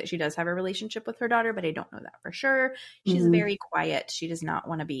do think that she does have a relationship with her daughter, but I don't know that for sure. She's very quiet. She does not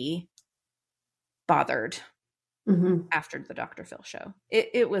want to be bothered after the Dr. Phil show.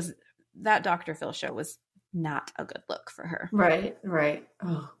 It was, that Dr. Phil show was not a good look for her. Right.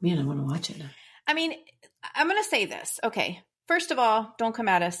 Oh man, I want to watch it now. I mean, I'm going to say this. Okay. First of all, don't come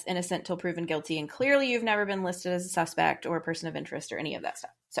at us innocent till proven guilty. And clearly you've never been listed as a suspect or a person of interest or any of that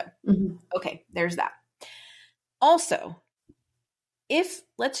stuff. So, okay, there's that. Also,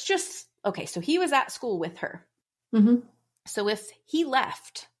 so he was at school with her. So if he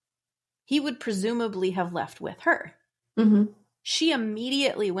left, he would presumably have left with her. She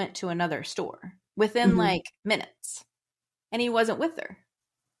immediately went to another store within like minutes, and he wasn't with her.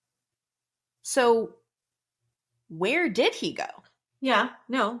 So where did he go? Yeah,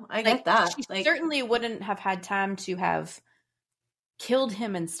 no, I get that. She certainly wouldn't have had time to have killed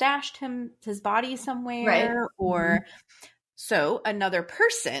him and stashed his body somewhere, right? Or so another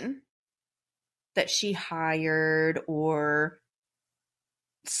person that she hired or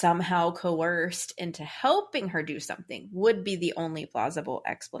somehow coerced into helping her do something would be the only plausible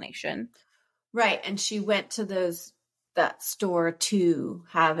explanation. Right. And she went to that store to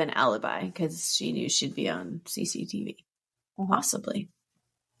have an alibi because she knew she'd be on CCTV. Possibly.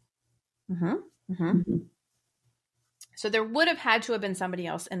 So there would have had to have been somebody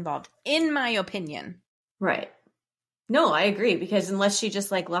else involved, in my opinion. Right. No, I agree, because unless she just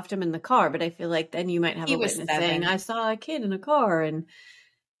like left him in the car, but I feel like then you might have a witness saying, I saw a kid in a car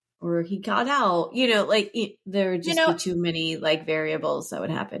or he got out, like there would just be too many like variables that would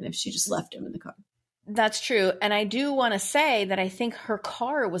happen if she just left him in the car. That's true. And I do want to say that I think her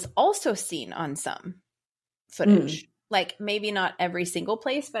car was also seen on some footage. Like maybe not every single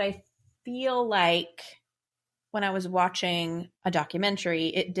place, but I feel like when I was watching a documentary,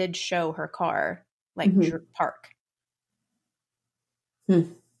 it did show her car like park.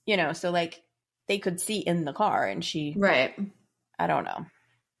 So like they could see in the car and she, right. I don't know.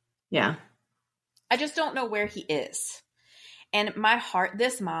 Yeah. I just don't know where he is. And my heart,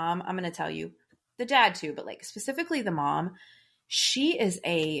 this mom, I'm going to tell you, the dad too, but like specifically the mom, she is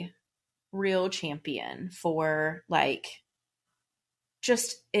a real champion for like,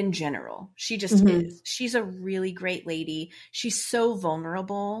 just in general. She just is. She's a really great lady. She's so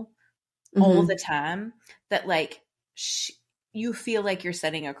vulnerable all the time that like you feel like you're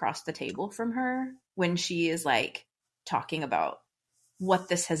sitting across the table from her when she is like talking about what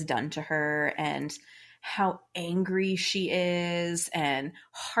this has done to her and how angry she is and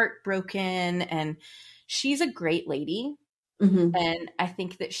heartbroken. And she's a great lady. And I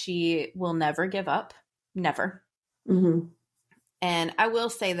think that she will never give up. Never. And I will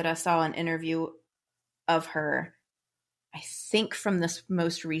say that I saw an interview of her, I think from this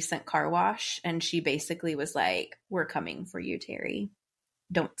most recent car wash. And she basically was like, we're coming for you, Terry.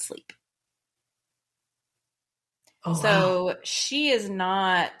 Don't sleep. So she is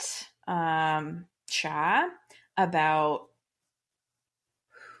not shy about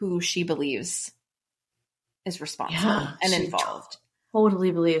who she believes is responsible and involved.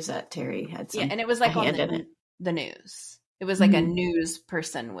 Totally believes that Terry had some. Yeah, and it was like on the news. It was like a news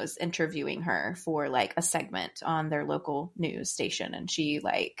person was interviewing her for like a segment on their local news station, and she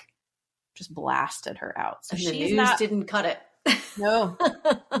like just blasted her out. So and the news didn't cut it. No.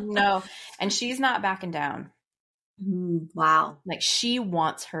 And she's not backing down. Wow. Like she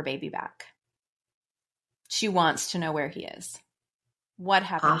wants her baby back. She wants to know where he is. What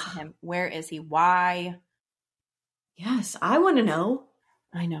happened to him? Where is he? Why? Yes, I want to know.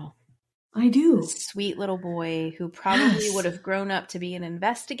 I know. I do. This sweet little boy who probably would have grown up to be an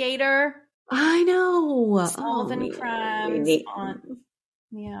investigator. I know. Solving crimes.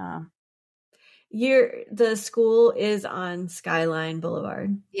 Yeah. The school is on Skyline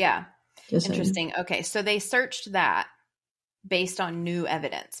Boulevard. Yeah. Just interesting. Okay. So they searched that based on new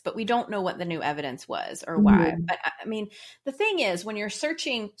evidence, but we don't know what the new evidence was or why. But I mean, the thing is, when you're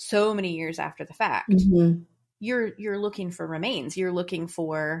searching so many years after the fact, you're looking for remains. You're looking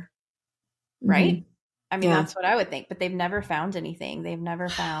for, right? I mean, that's what I would think, but they've never found anything. They've never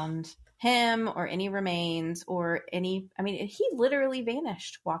found him or any remains or any, I mean, he literally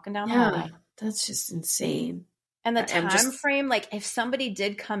vanished walking down the hallway. That's just insane. And the time frame, like if somebody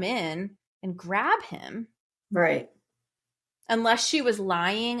did come in and grab him. Right. Unless she was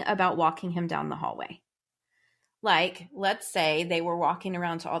lying about walking him down the hallway. Like, let's say they were walking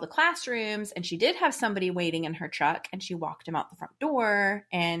around to all the classrooms and she did have somebody waiting in her truck and she walked him out the front door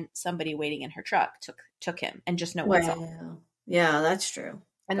and somebody waiting in her truck took him and just no one saw him. Yeah, that's true.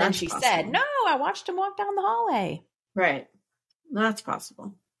 And then she said, no, I watched him walk down the hallway. Right. That's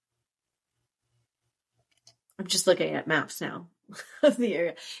possible. I'm just looking at maps now of the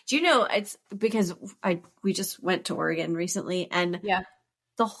area. Do you know, it's because we just went to Oregon recently, and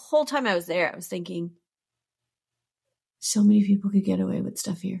the whole time I was there, I was thinking, so many people could get away with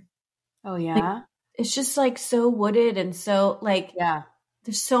stuff here. Oh yeah. Like, it's just like so wooded and so like,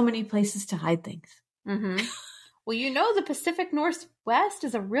 there's so many places to hide things. Well, you know, the Pacific Northwest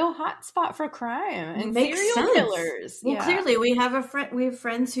is a real hot spot for crime and Makes serial sense. killers. Well, clearly we have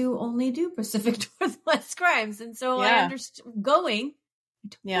friends who only do Pacific Northwest crimes. And so I totally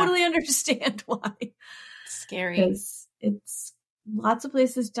understand why. Scary. Because it's lots of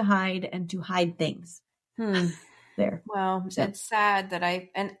places to hide and to hide things. There. Well, it's sad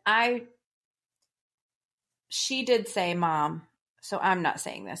that she did say, Mom, so I'm not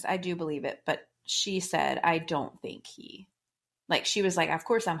saying this, I do believe it, but she said, I don't think she was like, of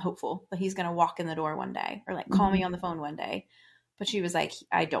course I'm hopeful that he's going to walk in the door one day or like call me on the phone one day. But she was like,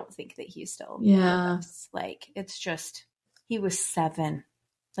 I don't think that he's still with us. Like, it's just, he was 7.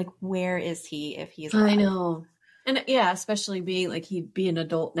 Like, where is he if he's alive? I know. And yeah, especially being like, he'd be an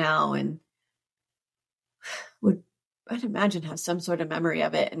adult now and would, I'd imagine, have some sort of memory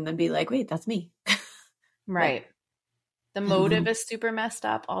of it and then be like, wait, that's me. Right. The motive is super messed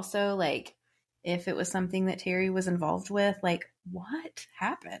up. Also, like, if it was something that Terry was involved with, like, what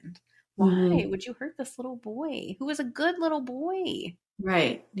happened? Why would you hurt this little boy who was a good little boy?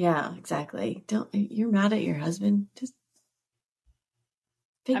 Right. Yeah, exactly. You're mad at your husband. Just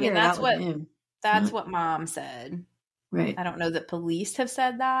figure it out with him. That's what Mom said. Right. I don't know that police have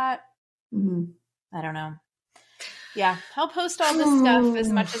said that. I don't know. Yeah. I'll post all this stuff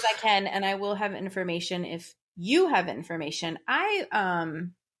as much as I can, and I will have information if you have information.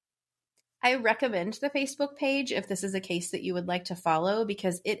 I recommend the Facebook page if this is a case that you would like to follow,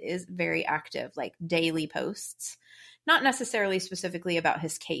 because it is very active, like daily posts, not necessarily specifically about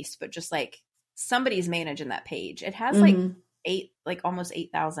his case, but just like somebody's managing that page. It has almost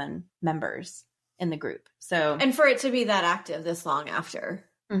 8,000 members in the group. So, and for it to be that active this long after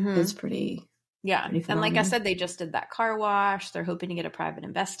is pretty. Yeah. And like I said, they just did that car wash. They're hoping to get a private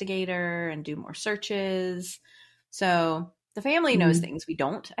investigator and do more searches. So the family knows things we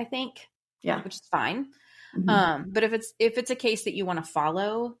don't, I think. Yeah. Which is fine. But if it's a case that you want to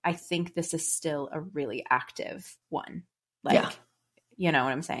follow, I think this is still a really active one. Like, you know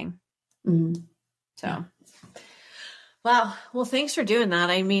what I'm saying? So. Wow. Well, thanks for doing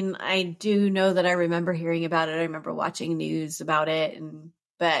that. I mean, I do know that I remember hearing about it. I remember watching news about it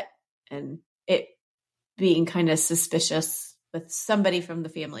and it being kind of suspicious with somebody from the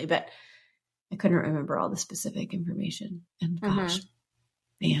family, but I couldn't remember all the specific information. And gosh,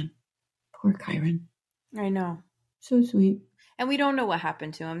 man. Poor Kyron. I know. So sweet. And we don't know what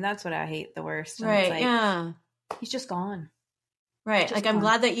happened to him. That's what I hate the worst. And right. It's like, yeah. He's just gone. Right. Just like, gone. I'm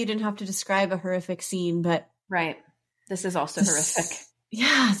glad that you didn't have to describe a horrific scene, but. Right. This is also horrific.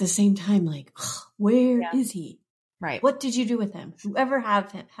 Yeah. At the same time, like, where is he? Right. What did you do with him? Whoever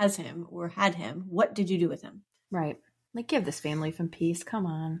has him or had him, what did you do with him? Right. Like, give this family some peace. Come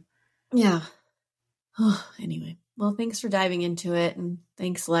on. Yeah. Oh, anyway. Well, thanks for diving into it. And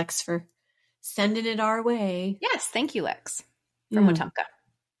thanks, Lex, for sending it our way. Yes, thank you, Lex, from Wetumpka.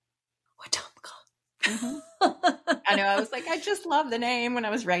 I know. I was like, I just love the name when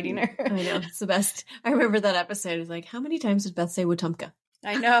I was writing her. I know. It's the best. I remember that episode. It was like, how many times did Beth say Wetumpka?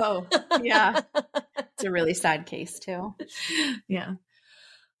 I know. Yeah. It's a really sad case, too. Yeah.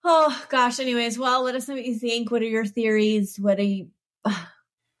 Oh, gosh. Anyways, well, let us know what you think. What are your theories? What are you...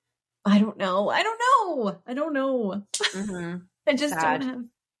 I don't know. I just don't have...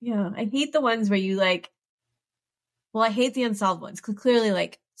 Yeah, I hate the ones where you like, well, I hate the unsolved ones. Because clearly,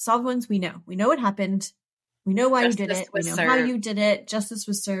 like, solved ones, we know what happened. We know why you did Justice it. We was know served. how you did it. Justice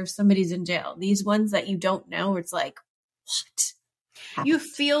was served. Somebody's in jail. These ones that you don't know, it's like, what happened? You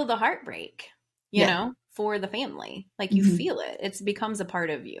feel the heartbreak, you know, for the family. Like you feel it. It becomes a part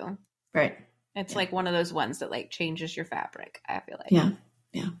of you. Right. It's like one of those ones that like changes your fabric, I feel like. Yeah.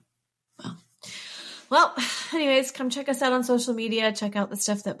 Yeah. Well, anyways, come check us out on social media. Check out the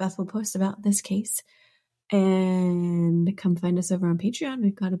stuff that Beth will post about this case. And come find us over on Patreon.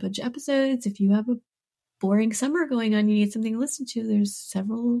 We've got a bunch of episodes. If you have a boring summer going on, you need something to listen to, there's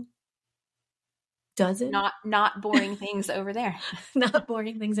several dozen. Not boring things over there. Not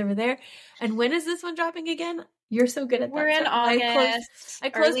boring things over there. And when is this one dropping again? You're so good at that. We're in August. I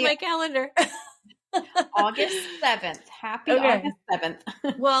closed my calendar. August 7th. Happy August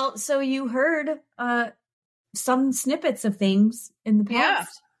 7th. Well, so you heard some snippets of things in the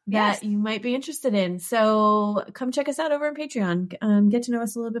past that you might be interested in. So come check us out over on Patreon. Get to know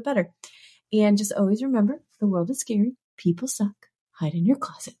us a little bit better. And just always remember, the world is scary. People suck. Hide in your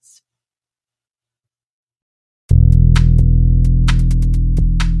closets.